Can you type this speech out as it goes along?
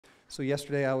So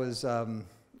yesterday I was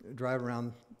driving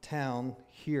around town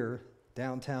here,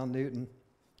 downtown Newton.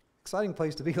 Exciting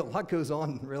place to be. A lot goes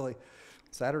on, really.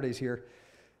 Saturday's here.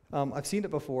 I've seen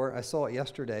it before. I saw it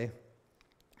yesterday.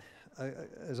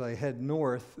 As I head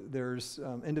north, there's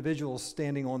individuals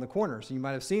standing on the corners. You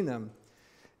might have seen them.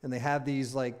 And they have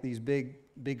these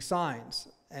big signs.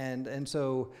 And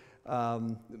so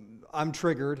I'm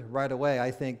triggered right away.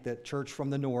 I think that church from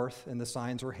the north and the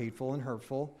signs are hateful and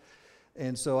hurtful.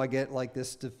 And so I get like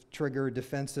this trigger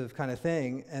defensive kind of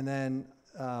thing. And then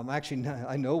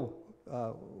I know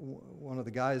one of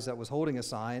the guys that was holding a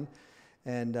sign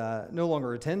and no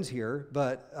longer attends here,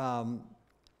 but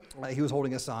he was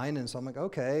holding a sign. And so I'm like,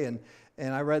 okay.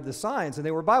 And I read the signs and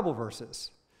they were Bible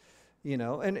verses,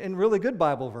 and really good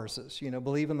Bible verses,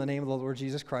 believe in the name of the Lord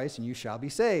Jesus Christ and you shall be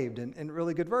saved, and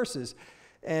really good verses.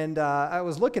 And I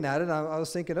was looking at it, and I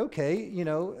was thinking, okay,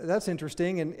 that's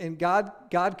interesting, and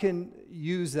God can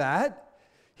use that.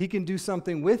 He can do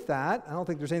something with that. I don't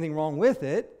think there's anything wrong with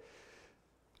it.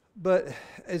 But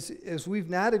as we've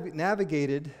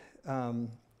navigated,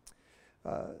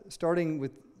 starting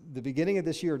with the beginning of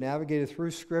this year, navigated through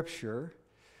Scripture,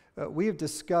 we have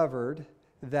discovered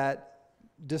that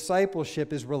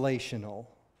discipleship is relational.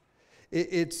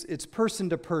 It's person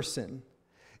to person.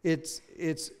 It's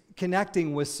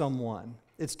connecting with someone.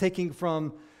 It's taking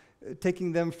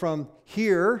them from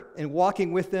here and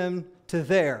walking with them to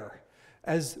there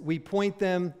as we point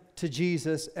them to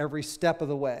Jesus every step of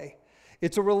the way.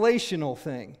 It's a relational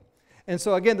thing. And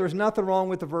so again, there's nothing wrong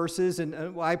with the verses,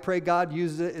 and I pray God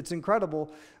uses it. It's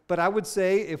incredible. But I would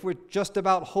say if we're just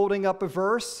about holding up a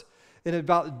verse and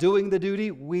about doing the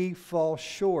duty, we fall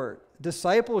short.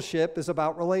 Discipleship is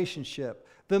about relationship.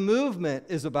 The movement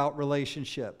is about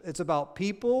relationship. It's about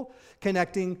people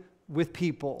connecting with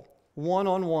people,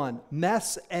 one-on-one,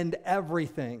 mess and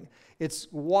everything. It's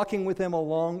walking with them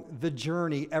along the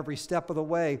journey every step of the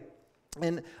way.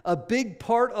 And a big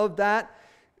part of that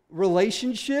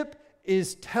relationship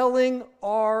is telling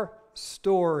our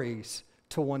stories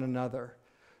to one another.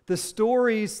 The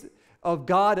stories of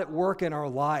God at work in our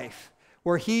life,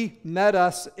 where He met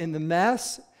us in the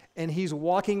mess and He's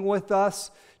walking with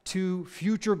us to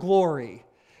future glory,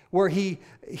 where he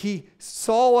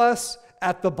saw us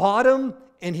at the bottom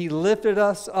and He lifted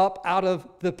us up out of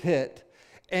the pit.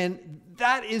 And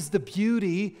that is the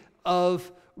beauty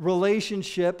of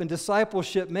relationship and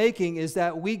discipleship making, is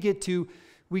that we get to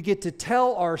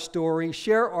tell our story,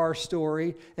 share our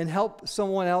story, and help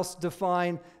someone else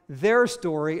define their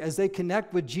story as they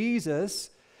connect with Jesus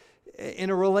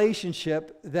in a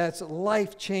relationship that's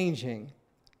life-changing.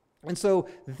 And so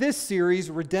this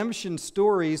series, Redemption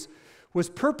Stories, was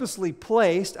purposely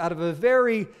placed out of a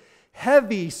very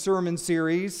heavy sermon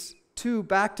series, two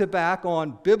back-to-back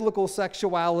on biblical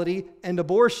sexuality and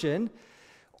abortion,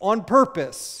 on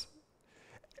purpose.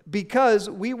 Because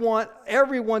we want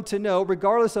everyone to know,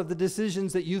 regardless of the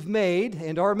decisions that you've made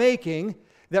and are making,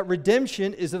 that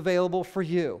redemption is available for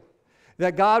you.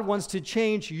 That God wants to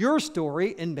change your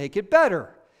story and make it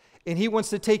better. And He wants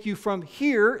to take you from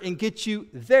here and get you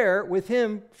there with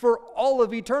Him for all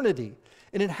of eternity.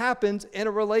 And it happens in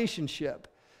a relationship.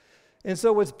 And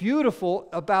so what's beautiful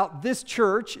about this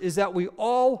church is that we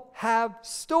all have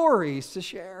stories to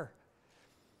share.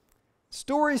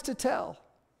 Stories to tell.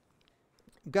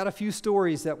 I've got a few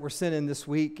stories that were sent in this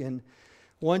week, and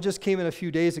one just came in a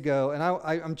few days ago, and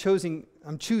I'm choosing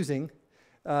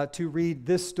to read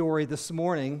this story this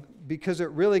morning because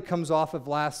it really comes off of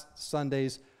last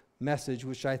Sunday's message,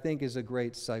 which I think is a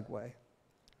great segue.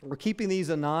 We're keeping these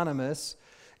anonymous,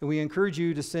 and we encourage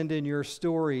you to send in your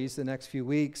stories the next few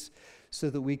weeks so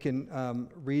that we can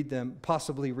read them,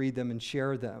 possibly read them and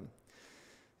share them.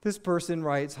 This person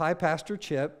writes, "Hi, Pastor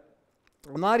Chip.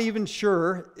 I'm not even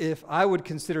sure if I would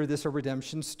consider this a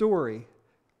redemption story,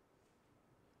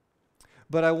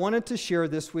 but I wanted to share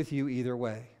this with you either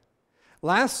way.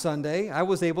 Last Sunday, I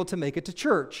was able to make it to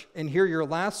church and hear your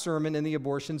last sermon in the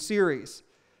abortion series.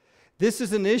 This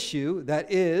is an issue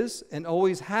that is and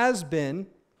always has been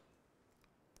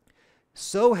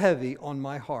so heavy on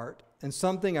my heart, and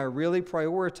something I really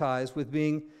prioritize with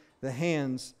being the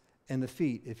hands and the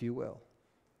feet, if you will.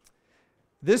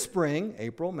 This spring,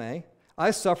 April, May, I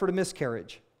suffered a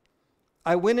miscarriage.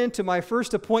 I went into my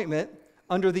first appointment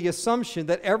under the assumption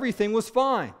that everything was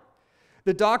fine.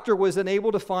 The doctor was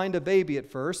unable to find a baby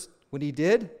at first. When he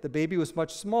did, the baby was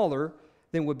much smaller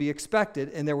than would be expected,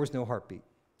 and there was no heartbeat.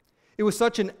 It was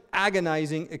such an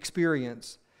agonizing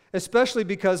experience, especially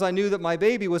because I knew that my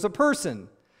baby was a person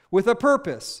with a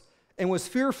purpose and was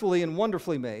fearfully and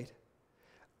wonderfully made.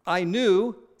 I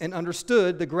knew and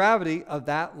understood the gravity of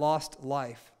that lost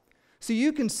life. So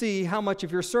you can see how much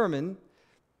of your sermon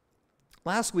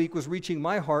last week was reaching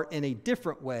my heart in a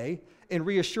different way and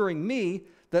reassuring me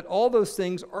that all those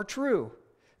things are true,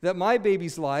 that my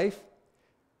baby's life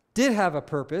did have a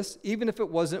purpose, even if it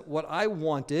wasn't what I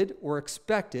wanted or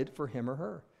expected for him or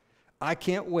her. I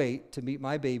can't wait to meet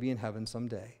my baby in heaven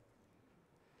someday.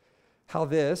 How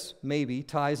this maybe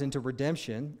ties into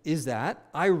redemption is that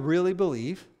I really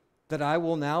believe that I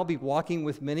will now be walking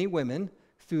with many women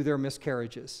through their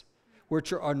miscarriages,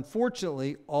 which are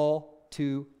unfortunately all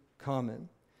too common.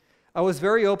 I was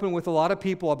very open with a lot of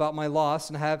people about my loss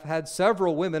and have had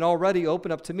several women already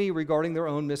open up to me regarding their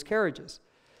own miscarriages.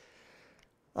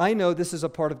 I know this is a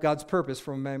part of God's purpose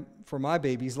for my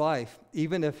baby's life,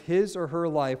 even if his or her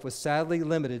life was sadly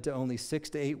limited to only 6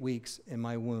 to 8 weeks in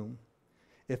my womb.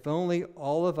 If only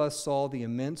all of us saw the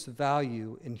immense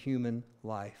value in human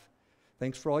life.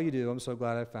 Thanks for all you do. I'm so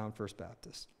glad I found First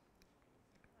Baptist.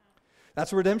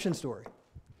 That's a redemption story.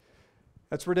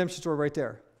 That's a redemption story right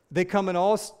there. They come in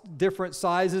all different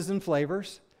sizes and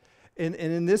flavors. And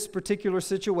in this particular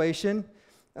situation,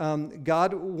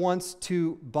 God wants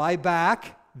to buy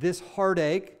back this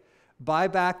heartache, buy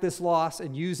back this loss,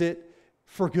 and use it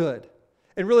for good.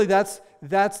 And really, that's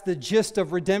the gist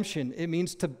of redemption. It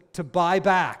means to buy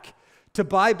back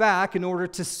in order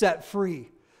to set free.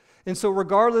 And so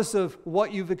regardless of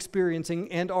what you've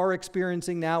experiencing and are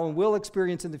experiencing now and will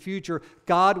experience in the future,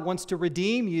 God wants to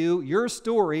redeem you, your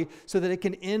story, so that it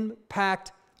can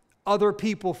impact other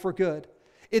people for good.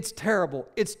 It's terrible.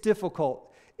 It's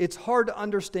difficult. It's hard to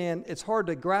understand. It's hard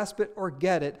to grasp it or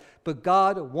get it, but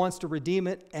God wants to redeem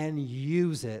it and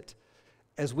use it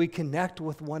as we connect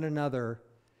with one another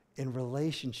in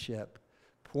relationship,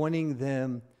 pointing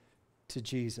them to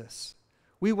Jesus.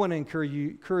 We want to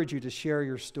encourage you to share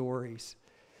your stories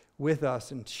with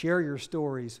us and share your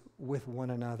stories with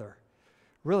one another.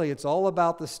 Really, it's all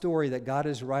about the story that God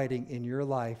is writing in your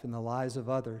life and the lives of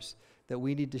others that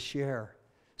we need to share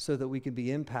so that we can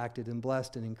be impacted and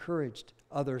blessed and encouraged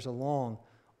others along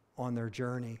on their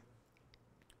journey.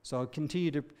 So I'll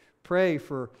continue to pray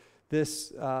for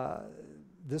this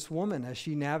woman as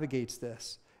she navigates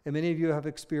this. And many of you have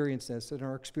experienced this and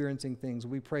are experiencing things.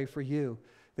 We pray for you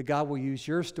that God will use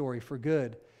your story for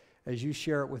good as you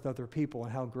share it with other people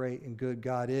and how great and good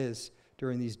God is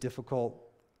during these difficult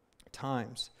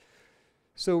times.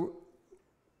 So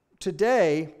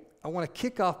today, I want to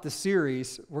kick off the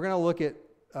series. We're going to look at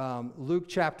Luke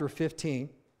chapter 15,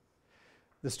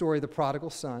 the story of the prodigal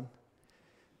son.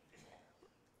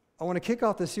 I want to kick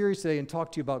off the series today and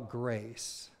talk to you about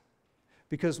grace.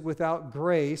 Because without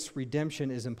grace, redemption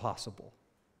is impossible.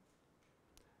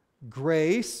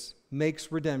 Grace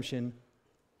makes redemption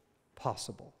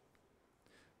possible.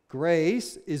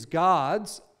 Grace is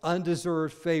God's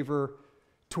undeserved favor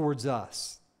towards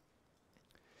us.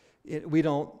 We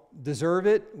don't deserve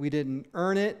it. We didn't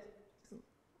earn it.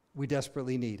 We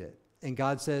desperately need it. And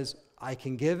God says, I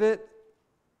can give it,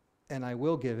 and I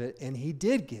will give it. And he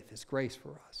did give his grace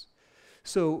for us.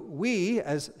 So we,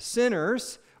 as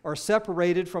sinners, are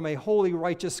separated from a holy,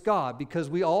 righteous God because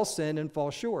we all sin and fall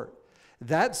short.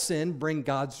 That sin brings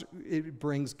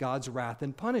God's wrath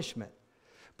and punishment.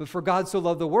 But for God so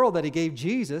loved the world that he gave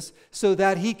Jesus so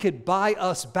that he could buy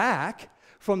us back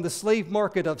from the slave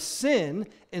market of sin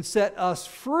and set us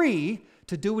free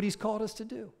to do what he's called us to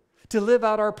do, to live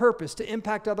out our purpose, to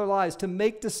impact other lives, to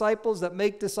make disciples that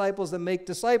make disciples that make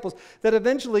disciples, that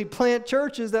eventually plant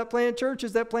churches, that plant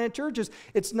churches, that plant churches.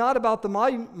 It's not about the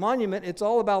monument, it's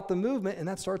all about the movement, and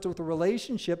that starts with a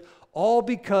relationship, all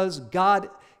because God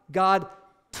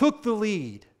took the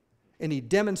lead and he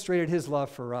demonstrated his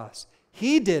love for us.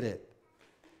 He did it,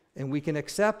 and we can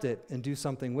accept it and do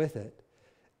something with it.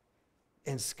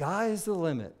 And sky's the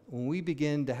limit when we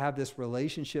begin to have this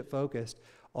relationship focused,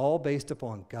 all based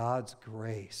upon God's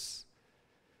grace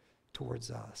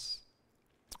towards us.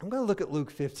 I'm going to look at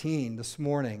Luke 15 this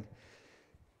morning,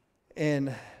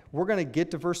 and we're going to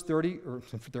get to verse 30,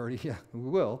 yeah, we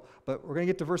will, but we're going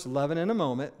to get to verse 11 in a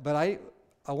moment, but I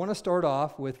want to start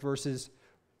off with verses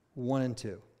 1 and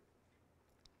 2.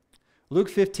 Luke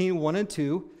 15, 1 and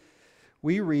 2,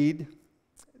 we read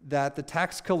that the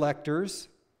tax collectors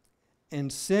and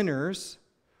sinners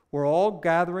were all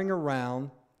gathering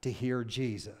around to hear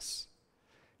Jesus.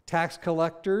 Tax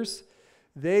collectors,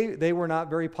 they were not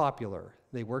very popular.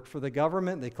 They worked for the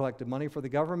government, they collected money for the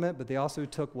government, but they also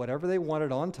took whatever they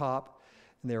wanted on top,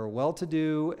 and they were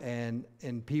well-to-do, and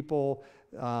people,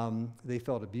 they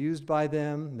felt abused by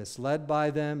them, misled by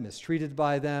them, mistreated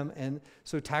by them, and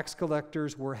so tax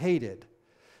collectors were hated.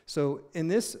 So in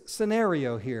this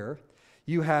scenario here,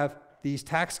 you have these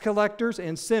tax collectors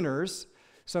and sinners.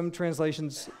 Some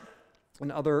translations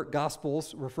and other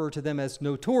gospels refer to them as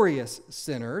notorious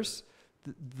sinners,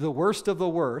 the worst of the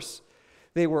worst.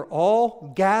 They were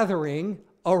all gathering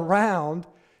around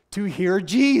to hear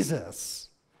Jesus.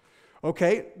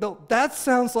 Okay, now that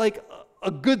sounds like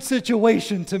a good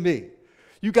situation to me.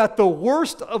 You got the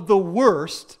worst of the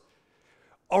worst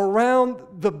around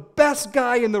the best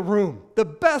guy in the room, the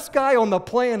best guy on the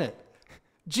planet,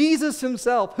 Jesus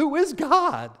himself, who is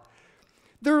God.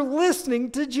 They're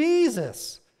listening to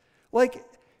Jesus. Like,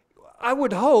 I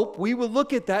would hope we would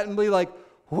look at that and be like,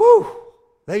 whew,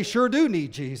 they sure do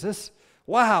need Jesus.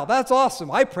 Wow, that's awesome.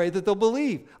 I pray that they'll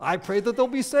believe. I pray that they'll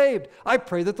be saved. I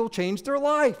pray that they'll change their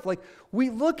life. Like, we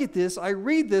look at this, I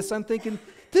read this, I'm thinking,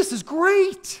 this is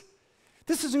great.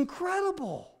 This is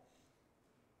incredible.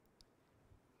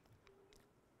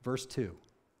 Verse 2,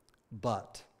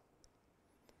 but.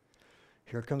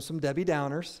 Here comes some Debbie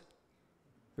Downers.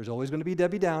 There's always going to be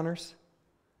Debbie Downers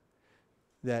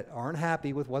that aren't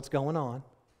happy with what's going on.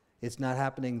 It's not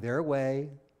happening their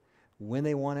way, when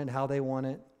they want it, how they want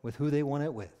it, with who they want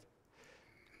it with.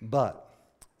 But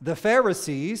the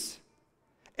Pharisees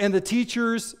and the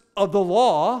teachers of the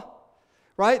law,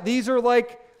 right? These are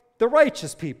like the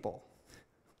righteous people.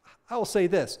 I will say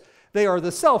this, they are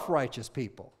the self-righteous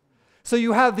people. So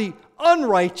you have the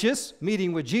unrighteous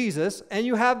meeting with Jesus, and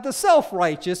you have the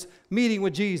self-righteous meeting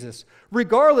with Jesus.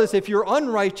 Regardless if you're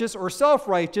unrighteous or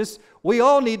self-righteous, we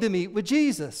all need to meet with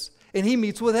Jesus, and he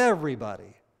meets with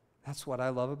everybody. That's what I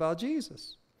love about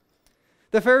Jesus.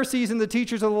 The Pharisees and the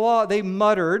teachers of the law, they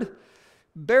muttered,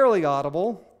 barely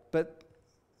audible, but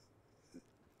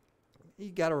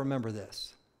you got to remember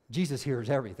this. Jesus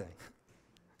hears everything.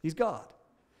 He's God.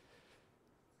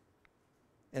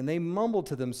 And they mumbled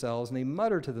to themselves and they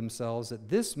muttered to themselves that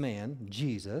this man,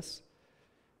 Jesus,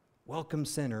 welcomes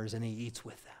sinners and he eats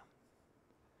with them.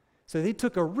 So they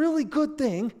took a really good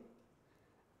thing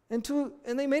and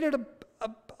they made it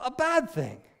a bad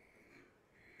thing.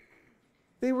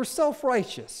 They were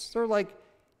self-righteous. They're like,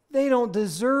 they don't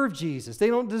deserve Jesus. They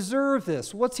don't deserve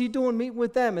this. What's he doing meeting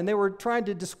with them? And they were trying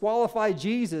to disqualify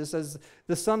Jesus as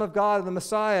the Son of God and the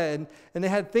Messiah. And they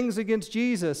had things against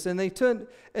Jesus. And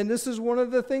this is one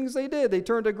of the things they did. They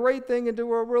turned a great thing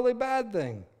into a really bad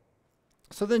thing.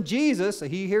 So then Jesus,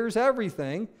 he hears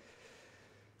everything.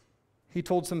 He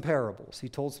told some parables. He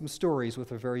told some stories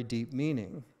with a very deep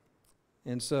meaning.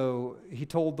 And so he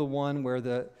told the one where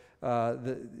the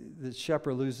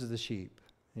shepherd loses the sheep.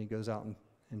 And he goes out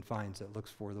and finds it,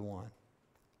 looks for the one.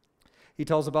 He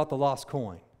tells about the lost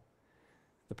coin,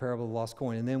 the parable of the lost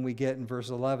coin. And then we get in verse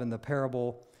 11 the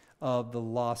parable of the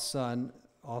lost son,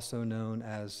 also known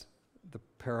as the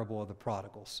parable of the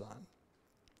prodigal son.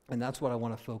 And that's what I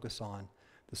want to focus on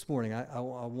this morning. I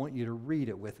want you to read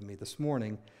it with me this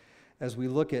morning as we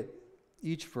look at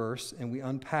each verse and we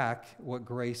unpack what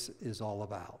grace is all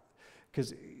about.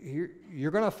 Because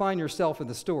you're going to find yourself in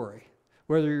the story.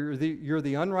 Whether you're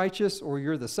the unrighteous or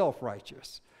you're the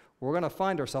self-righteous. We're going to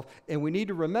find ourselves. And we need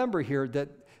to remember here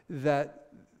that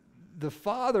the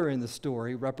Father in the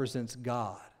story represents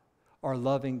God, our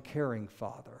loving, caring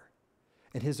Father,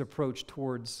 and his approach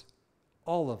towards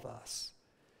all of us.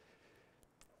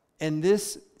 And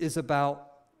this is about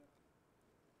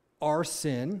our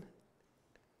sin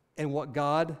and what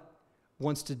God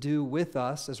wants to do with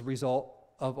us as a result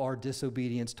of our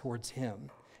disobedience towards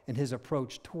him. And his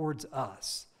approach towards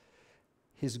us,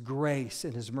 his grace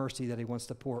and his mercy that he wants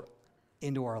to pour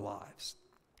into our lives.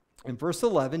 In verse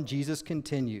 11, Jesus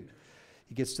continued.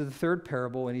 He gets to the third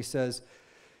parable and he says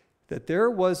that there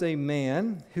was a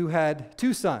man who had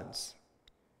 2 sons.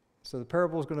 So the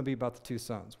parable is going to be about the 2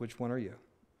 sons. Which one are you?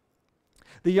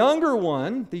 The younger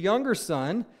one, the younger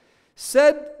son,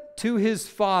 said to his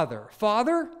father,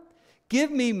 "Father,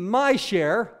 give me my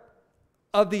share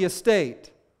of the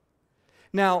estate."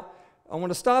 Now, I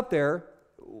want to stop there.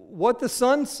 What the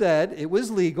son said, it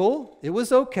was legal, it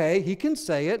was okay, he can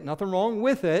say it, nothing wrong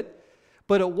with it,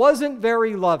 but it wasn't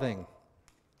very loving.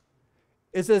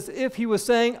 It's as if he was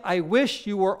saying, I wish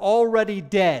you were already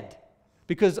dead,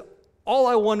 because all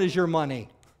I want is your money.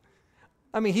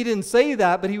 I mean, he didn't say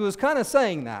that, but he was kind of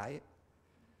saying that.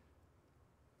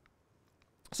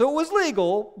 So it was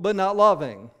legal, but not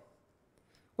loving.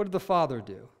 What did the father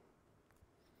do?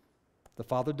 The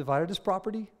father divided his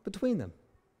property between them.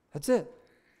 That's it.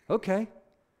 Okay,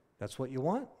 that's what you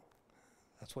want.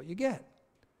 That's what you get.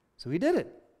 So he did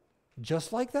it,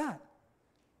 just like that.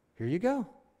 Here you go.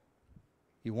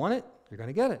 You want it? You're going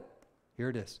to get it. Here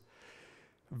it is.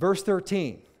 Verse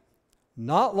 13.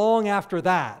 Not long after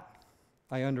that,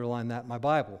 I underline that in my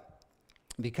Bible,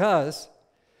 because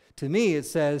to me it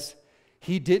says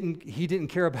he didn't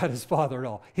care about his father at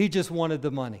all. He just wanted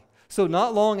the money. So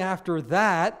not long after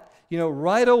that,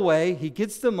 right away, he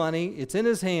gets the money. It's in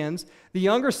his hands. The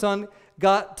younger son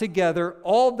got together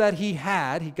all that he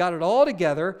had. He got it all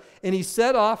together, and he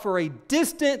set off for a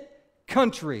distant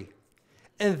country.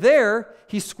 And there,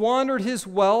 he squandered his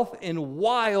wealth in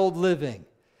wild living.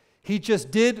 He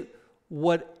just did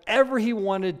whatever he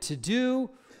wanted to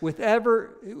do with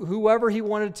whoever he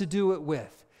wanted to do it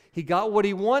with. He got what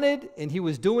he wanted, and he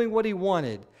was doing what he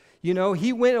wanted.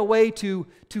 He went away to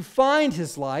find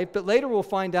his life, but later we'll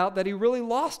find out that he really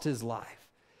lost his life.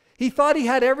 He thought he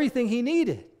had everything he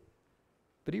needed,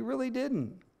 but he really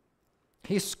didn't.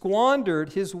 He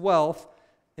squandered his wealth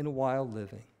in wild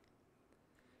living.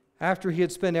 After he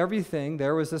had spent everything,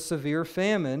 there was a severe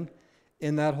famine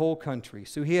in that whole country.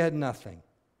 So he had nothing,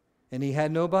 and he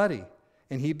had nobody,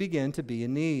 and he began to be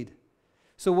in need.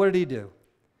 So what did he do?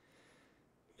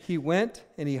 He went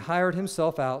and he hired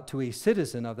himself out to a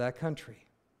citizen of that country,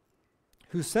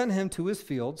 who sent him to his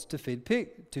fields to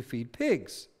feed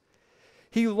pigs.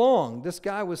 He longed. This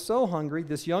guy was so hungry.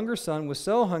 This younger son was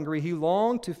so hungry. He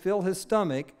longed to fill his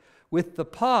stomach with the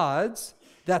pods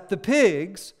that the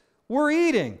pigs were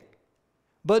eating.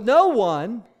 But no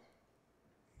one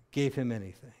gave him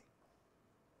anything.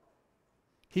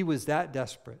 He was that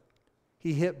desperate.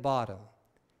 He hit bottom.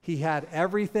 He had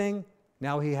everything.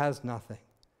 Now he has nothing.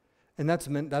 And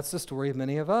that's the story of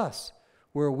many of us,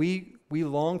 where we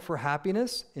long for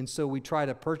happiness, and so we try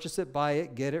to purchase it, buy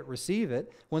it, get it, receive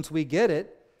it. Once we get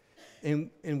it and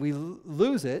we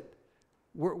lose it,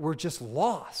 we're just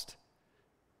lost.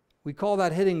 We call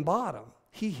that hitting bottom.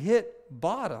 He hit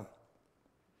bottom.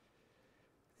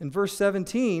 In verse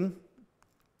 17,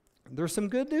 there's some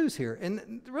good news here.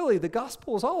 And really, the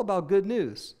gospel is all about good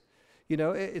news.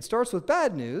 It starts with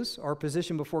bad news, our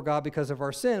position before God because of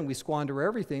our sin. We squander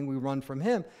everything. We run from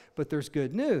Him. But there's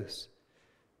good news.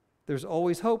 There's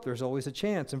always hope. There's always a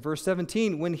chance. In verse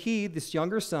 17, when he, this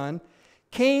younger son,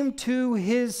 came to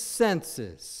his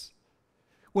senses.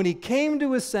 When he came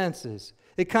to his senses,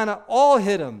 it kind of all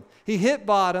hit him. He hit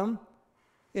bottom,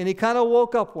 and he kind of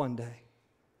woke up one day.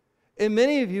 And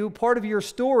many of you, part of your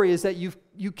story is that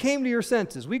you came to your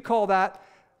senses. We call that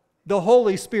the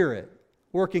Holy Spirit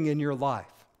working in your life.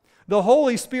 The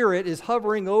Holy Spirit is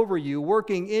hovering over you,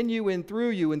 working in you and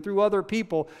through other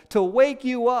people to wake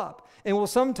you up, and will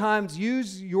sometimes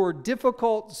use your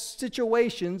difficult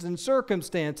situations and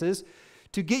circumstances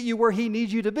to get you where He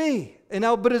needs you to be.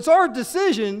 But it's our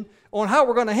decision on how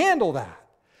we're going to handle that.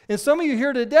 And some of you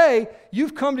here today,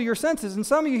 you've come to your senses, and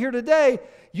some of you here today,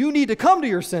 you need to come to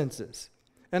your senses.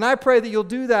 And I pray that you'll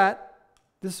do that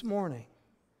this morning.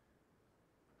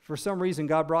 For some reason,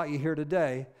 God brought you here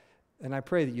today, and I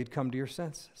pray that you'd come to your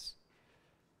senses.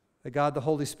 That God, the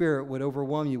Holy Spirit, would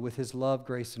overwhelm you with His love,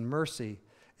 grace, and mercy,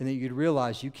 and that you'd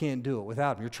realize you can't do it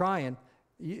without Him. You're trying,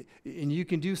 and you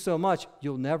can do so much,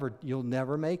 you'll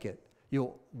never make it.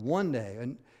 You'll one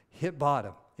day hit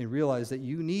bottom and realize that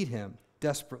you need Him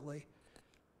desperately.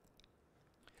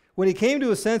 When he came to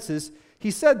his senses,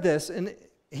 he said this, and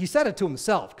he said it to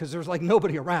himself because there's like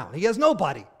nobody around. He has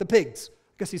nobody, the pigs.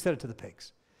 I guess he said it to the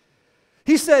pigs.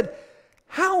 He said,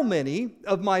 "How many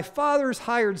of my father's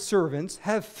hired servants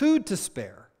have food to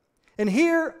spare? And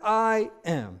here I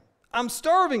am. I'm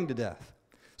starving to death.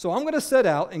 So I'm going to set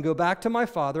out and go back to my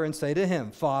father and say to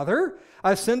him, 'Father,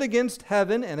 I've sinned against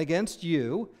heaven and against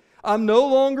you. I'm no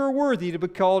longer worthy to be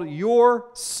called your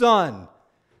son.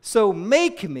 So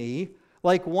make me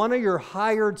like one of your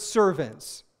hired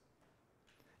servants.'"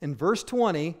 In verse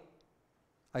 20,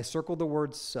 I circled the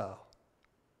word "so."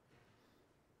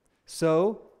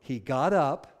 So he got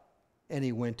up and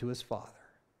he went to his father.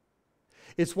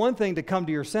 It's one thing to come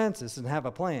to your senses and have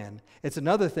a plan. It's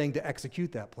another thing to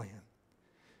execute that plan.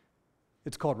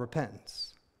 It's called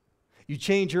repentance. You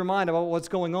change your mind about what's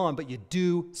going on, but you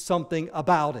do something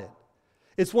about it.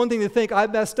 It's one thing to think, I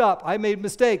messed up, I made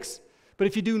mistakes. But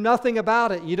if you do nothing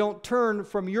about it, you don't turn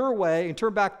from your way and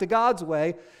turn back to God's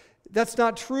way, that's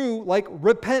not true like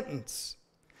repentance.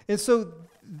 And so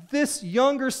this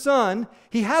younger son,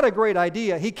 he had a great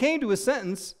idea. He came to his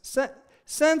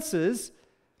senses,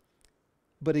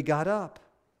 but he got up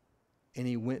and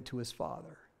he went to his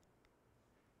father.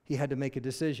 He had to make a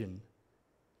decision,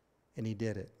 and he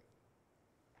did it.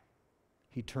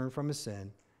 He turned from his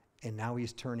sin, and now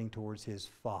he's turning towards his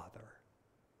father.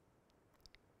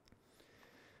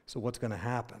 So what's going to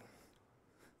happen?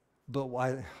 But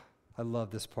why? I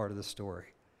love this part of the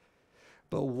story.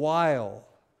 But while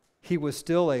he was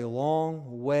still a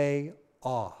long way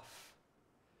off,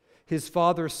 his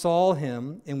father saw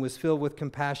him and was filled with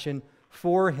compassion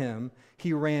for him.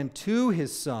 He ran to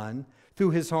his son,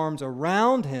 threw his arms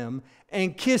around him,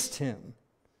 and kissed him.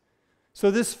 So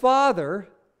this father,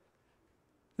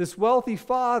 this wealthy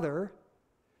father,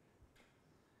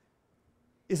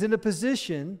 is in a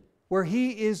position where he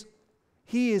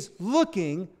is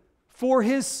looking for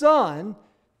his son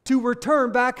to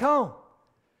return back home,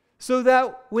 so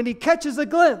that when he catches a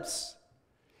glimpse,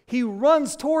 he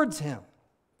runs towards him.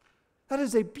 That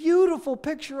is a beautiful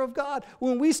picture of God.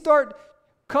 When we start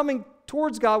coming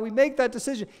towards God, we make that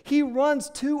decision. He runs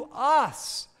to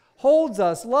us, holds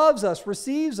us, loves us,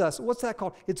 receives us. What's that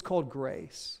called? It's called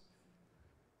grace.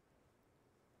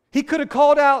 He could have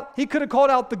called out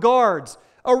the guards,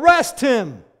 arrest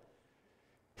him.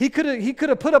 He could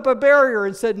have put up a barrier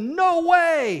and said, no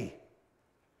way.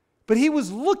 But he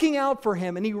was looking out for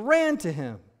him, and he ran to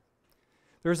him.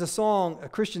 There's a song, a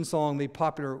Christian song made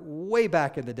popular way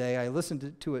back in the day. I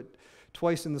listened to it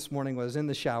twice in this morning when I was in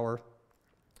the shower,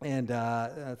 and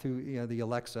through the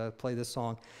Alexa, play this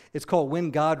song. It's called "When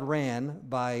God Ran"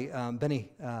 by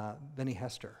Benny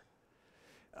Hester.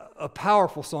 A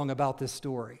powerful song about this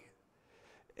story.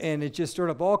 And it just stirred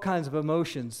up all kinds of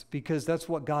emotions, because that's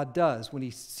what God does. When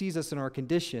he sees us in our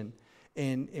condition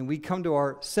and we come to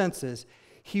our senses,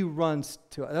 he runs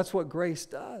to us. That's what grace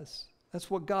does. That's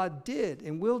what God did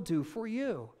and will do for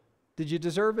you. Did you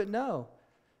deserve it? No.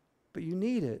 But you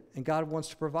need it, and God wants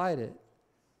to provide it.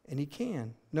 And he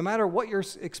can. No matter what you're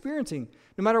experiencing,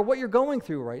 no matter what you're going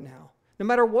through right now, no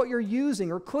matter what you're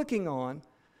using or clicking on,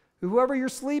 whoever you're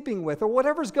sleeping with, or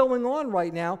whatever's going on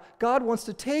right now, God wants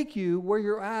to take you where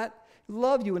you're at,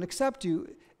 love you and accept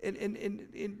you,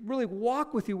 and really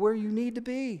walk with you where you need to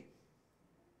be.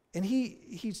 And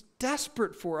he's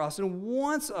desperate for us and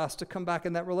wants us to come back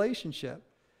in that relationship.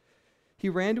 He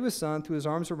ran to his son, threw his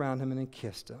arms around him, and then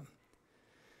kissed him.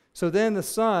 So then the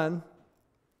son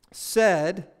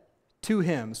said to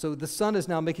him, so the son is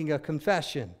now making a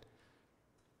confession.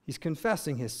 He's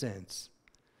confessing his sins.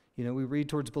 We read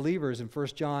towards believers in 1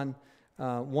 John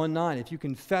 1:9, if you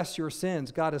confess your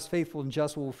sins, God is faithful and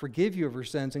just, will forgive you of your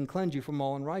sins and cleanse you from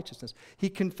all unrighteousness. He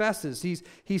confesses.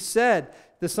 He said,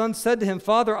 the son said to him,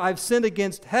 Father, I've sinned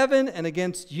against heaven and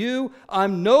against you.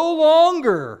 I'm no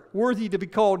longer worthy to be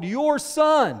called your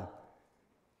son.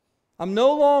 I'm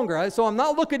no longer. So I'm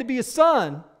not looking to be a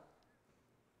son.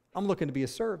 I'm looking to be a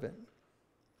servant.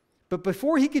 But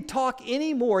before he could talk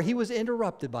anymore, he was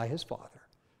interrupted by his father.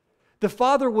 The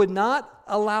father would not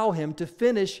allow him to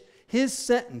finish his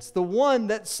sentence, the one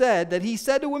that he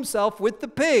said to himself with the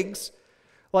pigs,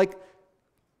 like,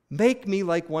 make me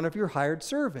like one of your hired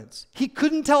servants. He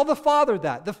couldn't tell the father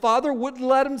that. The father wouldn't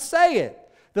let him say it.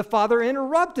 The father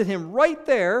interrupted him right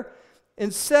there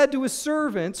and said to his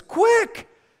servants, quick,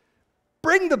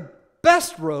 bring the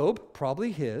best robe,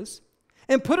 probably his,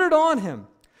 and put it on him.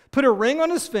 Put a ring on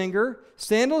his finger,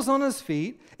 sandals on his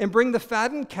feet, and bring the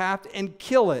fattened calf and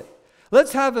kill it.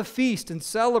 Let's have a feast and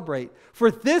celebrate. For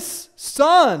this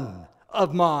son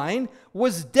of mine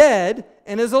was dead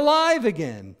and is alive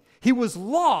again. He was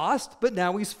lost, but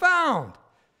now he's found.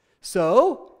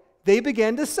 So they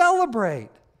began to celebrate.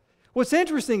 What's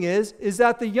interesting is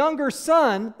that the younger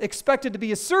son expected to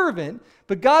be a servant,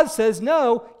 but God says,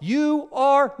 no, you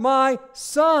are my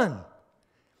son.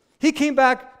 He came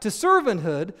back to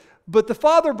servanthood, but the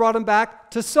father brought him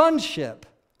back to sonship.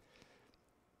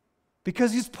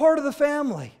 Because he's part of the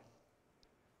family.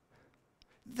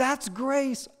 That's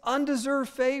grace, undeserved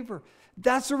favor.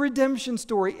 That's a redemption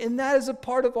story, and that is a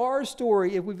part of our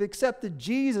story if we've accepted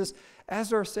Jesus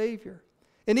as our Savior.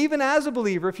 And even as a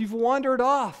believer, if you've wandered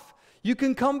off, you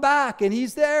can come back, and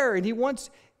he's there, and he wants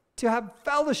to have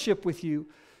fellowship with you.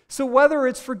 So whether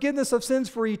it's forgiveness of sins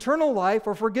for eternal life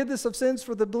or forgiveness of sins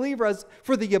for the believer as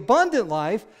for the abundant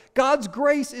life, God's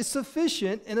grace is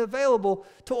sufficient and available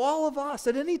to all of us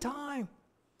at any time.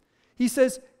 He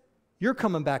says, you're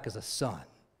coming back as a son.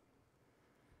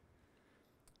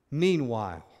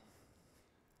 Meanwhile,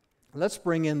 let's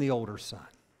bring in the older son.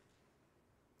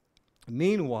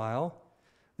 Meanwhile,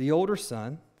 the older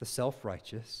son, the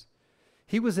self-righteous,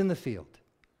 he was in the field.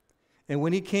 And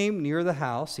when he came near the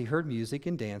house, he heard music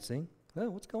and dancing. Oh,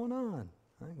 what's going on?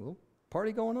 A little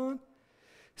party going on?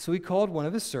 So he called one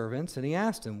of his servants and he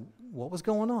asked him, what was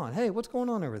going on? Hey, what's going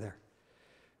on over there?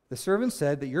 The servant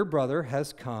said that your brother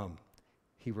has come,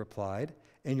 he replied,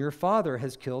 and your father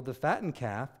has killed the fattened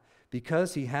calf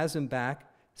because he has him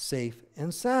back safe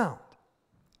and sound.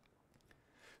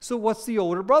 So what's the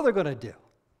older brother going to do?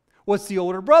 What's the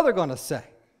older brother going to say?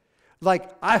 Like,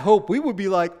 I hope we would be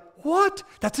like, what?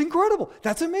 That's incredible.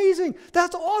 That's amazing.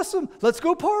 That's awesome. Let's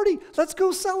go party. Let's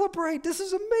go celebrate. This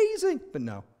is amazing. But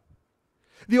no.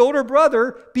 The older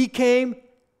brother became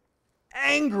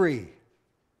angry.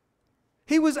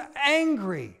 He was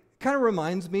angry. Kind of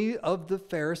reminds me of the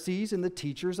Pharisees and the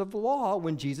teachers of the law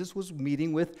when Jesus was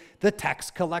meeting with the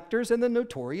tax collectors and the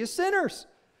notorious sinners.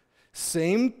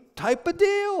 Same type of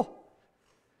deal.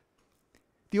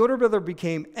 The older brother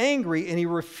became angry and he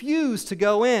refused to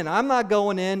go in. I'm not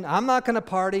going in. I'm not going to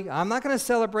party. I'm not going to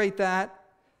celebrate that.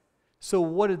 So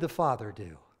what did the father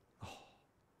do? Oh.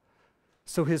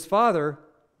 So his father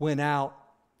went out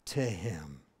to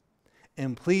him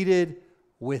and pleaded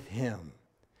with him.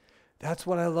 That's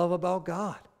what I love about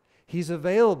God. He's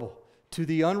available to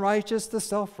the unrighteous, the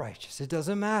self-righteous. It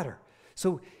doesn't matter.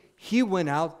 So he went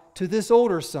out to this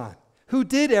older son who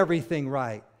did everything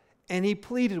right. And he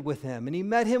pleaded with him. And he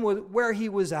met him where he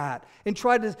was at. And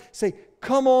tried to say,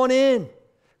 come on in.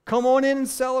 Come on in and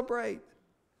celebrate.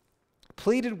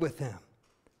 Pleaded with him.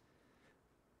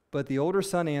 But the older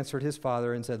son answered his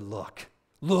father and said, look,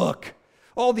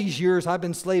 all these years I've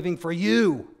been slaving for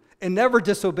you and never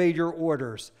disobeyed your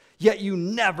orders. Yet you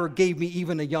never gave me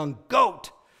even a young goat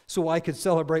so I could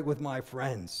celebrate with my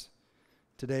friends.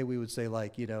 Today we would say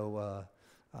a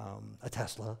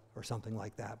Tesla or something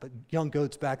like that. But young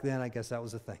goats back then, I guess that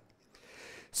was a thing.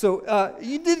 So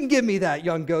you didn't give me that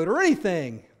young goat or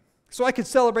anything so I could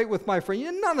celebrate with my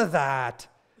friend. None of that.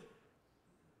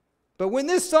 But when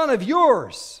this son of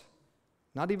yours,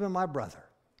 not even my brother,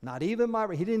 he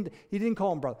didn't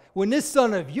call him brother. When this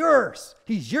son of yours,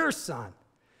 he's your son.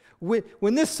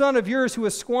 When this son of yours who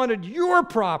has squandered your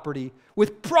property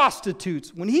with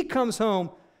prostitutes, when he comes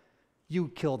home, you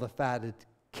kill the fatted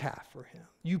calf for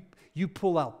him. You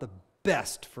pull out the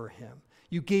best for him.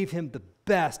 You gave him the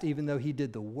best even though he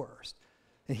did the worst.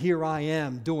 And here I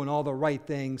am doing all the right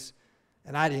things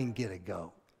and I didn't get a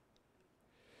goat.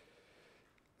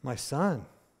 My son,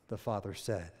 the father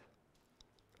said,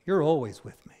 you're always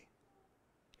with me.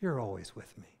 You're always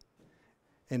with me.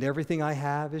 And everything I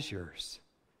have is yours.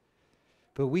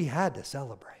 But we had to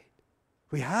celebrate.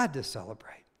 We had to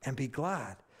celebrate and be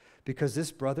glad because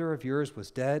this brother of yours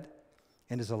was dead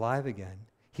and is alive again.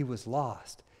 He was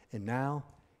lost and now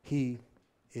he's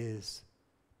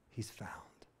found.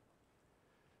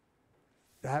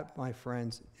 That, my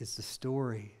friends, is the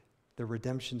story, the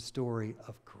redemption story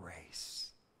of grace,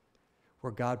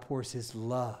 where God pours his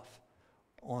love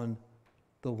on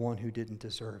the one who didn't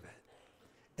deserve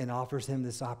it and offers him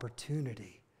this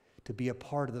opportunity to be a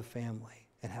part of the family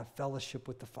and have fellowship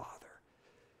with the Father.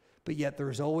 But yet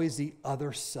there's always the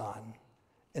other son,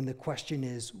 and the question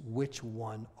is, which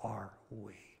one are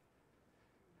we?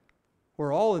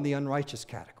 We're all in the unrighteous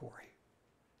category,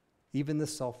 even the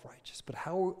self-righteous. But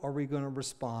how are we going to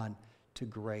respond to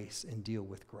grace and deal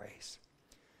with grace?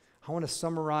 I want to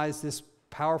summarize this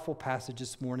powerful passage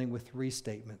this morning with 3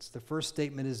 statements. The first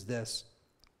statement is this.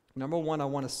 Number one, I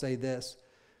want to say this.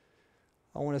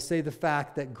 I want to say the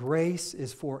fact that grace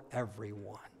is for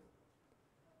everyone.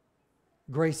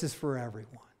 Grace is for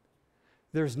everyone.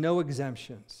 There's no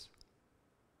exemptions.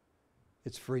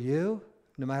 It's for you,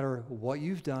 no matter what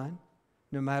you've done,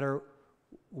 no matter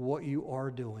what you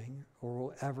are doing or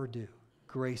will ever do.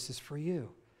 Grace is for you.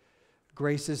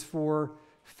 Grace is for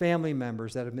family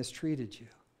members that have mistreated you.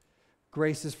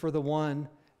 Grace is for the one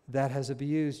that has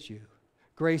abused you.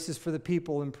 Grace is for the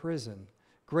people in prison.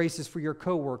 Grace is for your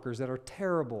coworkers that are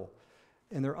terrible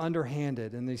and they're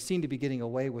underhanded and they seem to be getting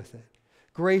away with it.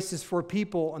 Grace is for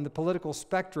people on the political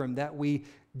spectrum that we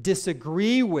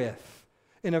disagree with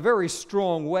in a very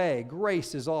strong way.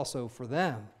 Grace is also for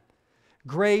them.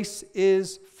 Grace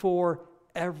is for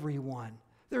everyone.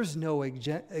 There's no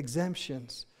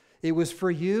exemptions. It was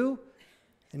for you,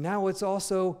 and now it's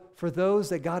also for those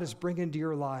that God is bringing into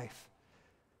your life.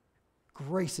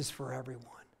 Grace is for everyone.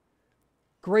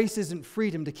 Grace isn't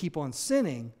freedom to keep on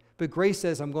sinning, but grace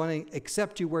says, I'm going to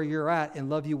accept you where you're at and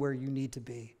love you where you need to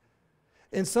be.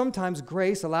 And sometimes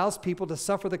grace allows people to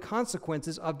suffer the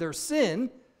consequences of their sin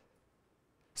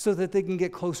so that they can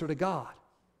get closer to God.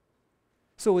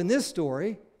 So in this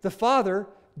story, the father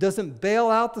doesn't bail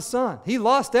out the son. He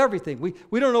lost everything.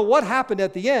 We don't know what happened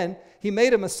at the end. He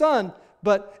made him a son,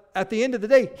 but at the end of the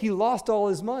day, he lost all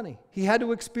his money. He had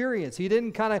to experience. He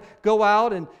didn't kind of go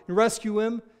out and rescue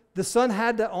him. The son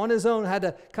had to, on his own, had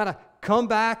to kind of come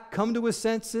back, come to his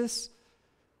senses.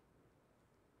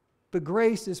 But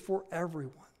grace is for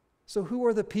everyone. So who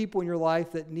are the people in your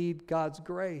life that need God's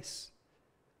grace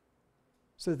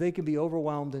so that they can be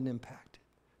overwhelmed and impacted?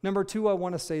 Number 2, I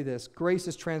want to say this. Grace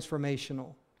is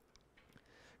transformational.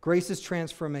 Grace is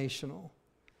transformational.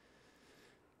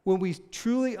 When we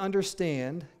truly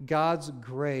understand God's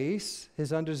grace,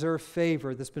 his undeserved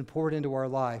favor that's been poured into our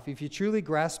life, if you truly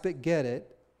grasp it, get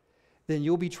it, then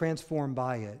you'll be transformed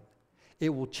by it. It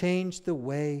will change the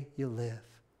way you live.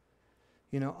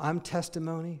 You know, I'm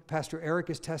testimony, Pastor Eric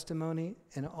is testimony,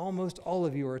 and almost all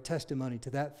of you are a testimony to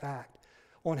that fact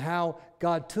on how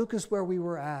God took us where we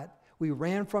were at. We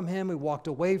ran from him, we walked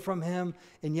away from him,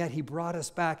 and yet he brought us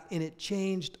back, and it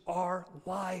changed our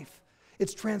life.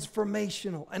 It's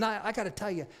transformational. And I got to tell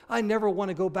you, I never want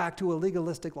to go back to a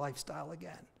legalistic lifestyle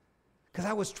again, because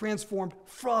I was transformed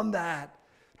from that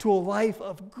to a life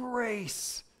of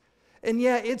grace. And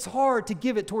yeah, it's hard to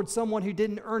give it towards someone who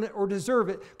didn't earn it or deserve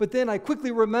it, but then I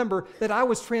quickly remember that I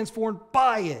was transformed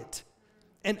by it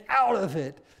and out of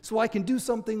it, so I can do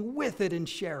something with it and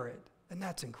share it. And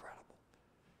that's incredible.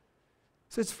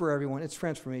 So it's for everyone. It's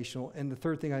transformational. And the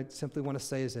third thing I simply want to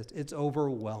say is this: it's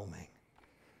overwhelming.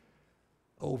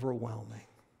 Overwhelming.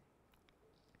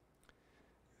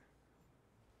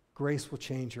 Grace will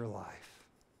change your life.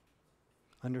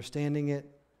 Understanding it,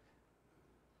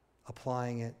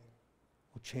 applying it,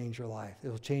 will change your life. It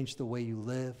will change the way you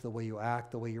live, the way you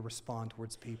act, the way you respond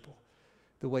towards people,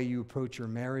 the way you approach your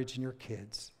marriage and your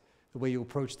kids, the way you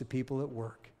approach the people at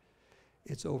work.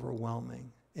 It's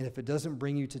overwhelming. And if it doesn't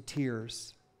bring you to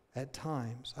tears at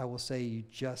times, I will say you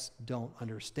just don't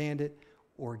understand it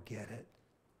or get it.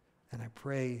 And I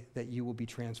pray that you will be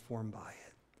transformed by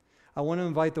it. I want to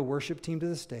invite the worship team to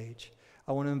the stage.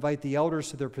 I want to invite the elders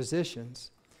to their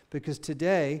positions, because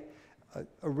today,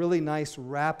 a really nice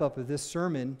wrap-up of this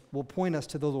sermon will point us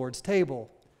to the Lord's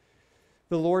table.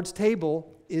 The Lord's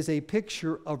table is a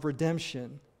picture of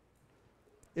redemption.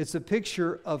 It's a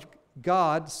picture of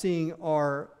God seeing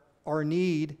our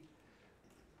need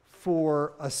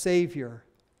for a Savior,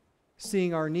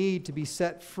 seeing our need to be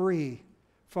set free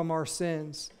from our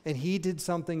sins, and he did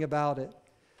something about it.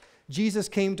 Jesus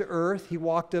came to earth, he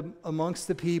walked amongst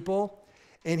the people,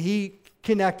 and he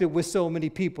connected with so many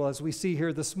people, as we see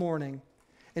here this morning.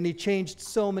 And he changed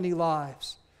so many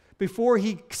lives. Before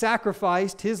he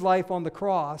sacrificed his life on the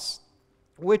cross,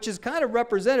 which is kind of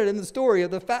represented in the story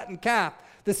of the fattened calf,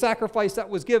 the sacrifice that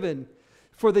was given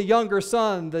for the younger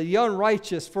son, the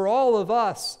unrighteous, for all of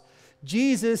us.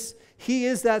 Jesus, he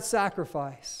is that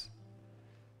sacrifice.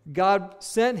 God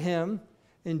sent him,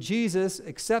 and Jesus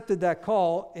accepted that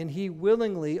call, and he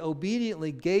willingly,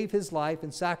 obediently gave his life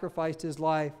and sacrificed his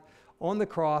life on the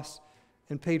cross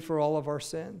and paid for all of our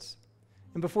sins.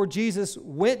 And before Jesus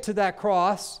went to that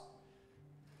cross,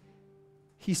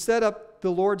 he set up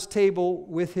the Lord's table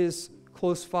with his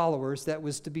close followers that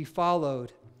was to be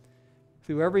followed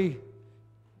through every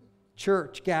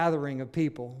church gathering of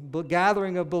people,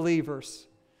 gathering of believers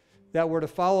that were to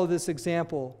follow this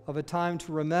example of a time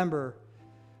to remember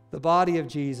the body of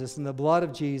Jesus and the blood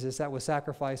of Jesus that was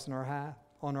sacrificed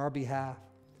on our behalf.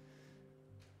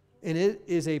 And it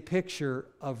is a picture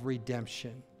of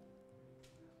redemption,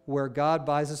 where God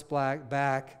buys us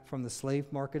back from the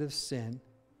slave market of sin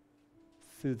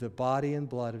through the body and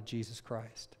blood of Jesus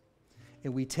Christ.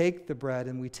 And we take the bread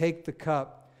and we take the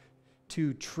cup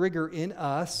to trigger in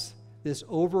us this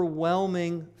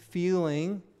overwhelming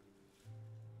feeling,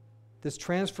 this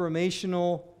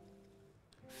transformational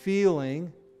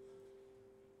feeling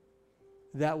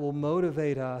that will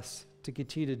motivate us to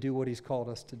continue to do what he's called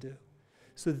us to do.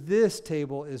 So this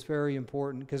table is very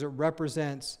important because it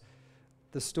represents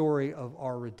the story of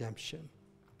our redemption.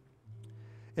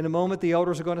 In a moment, the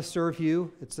elders are going to serve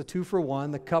you. It's a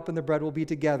 2-for-1. The cup and the bread will be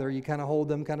together. You kind of hold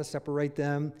them, kind of separate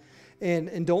them.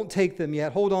 And don't take them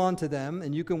yet. Hold on to them.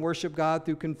 And you can worship God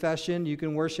through confession. You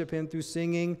can worship him through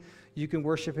singing. You can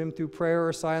worship him through prayer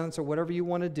or silence or whatever you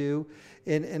want to do.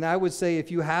 And I would say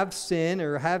if you have sin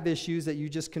or have issues, that you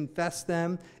just confess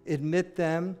them, admit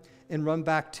them, and run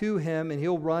back to him. And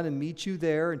he'll run and meet you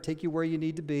there and take you where you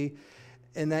need to be.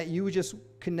 And that you would just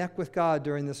connect with God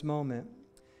during this moment.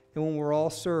 And when we're all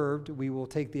served, we will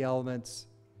take the elements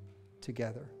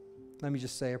together. Let me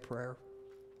just say a prayer.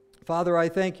 Father, I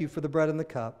thank you for the bread and the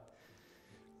cup.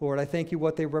 Lord, I thank you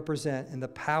what they represent and the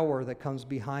power that comes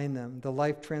behind them, the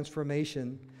life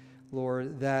transformation,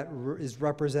 Lord, that is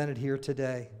represented here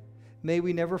today. May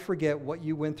we never forget what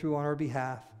you went through on our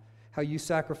behalf, how you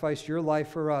sacrificed your life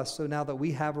for us, so now that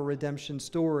we have a redemption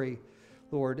story,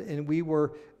 Lord, and we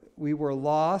were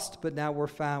lost, but now we're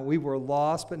found. We were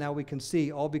lost, but now we can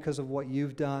see, all because of what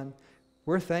you've done.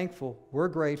 We're thankful. We're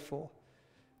grateful.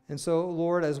 And so,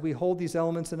 Lord, as we hold these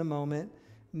elements in a moment,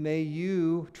 may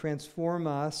you transform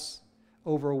us,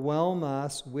 overwhelm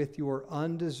us with your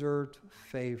undeserved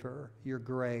favor, your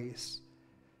grace,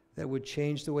 that would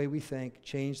change the way we think,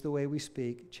 change the way we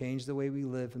speak, change the way we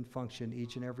live and function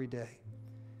each and every day.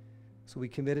 So we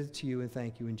commit it to you and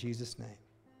thank you in Jesus' name.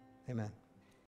 Amen.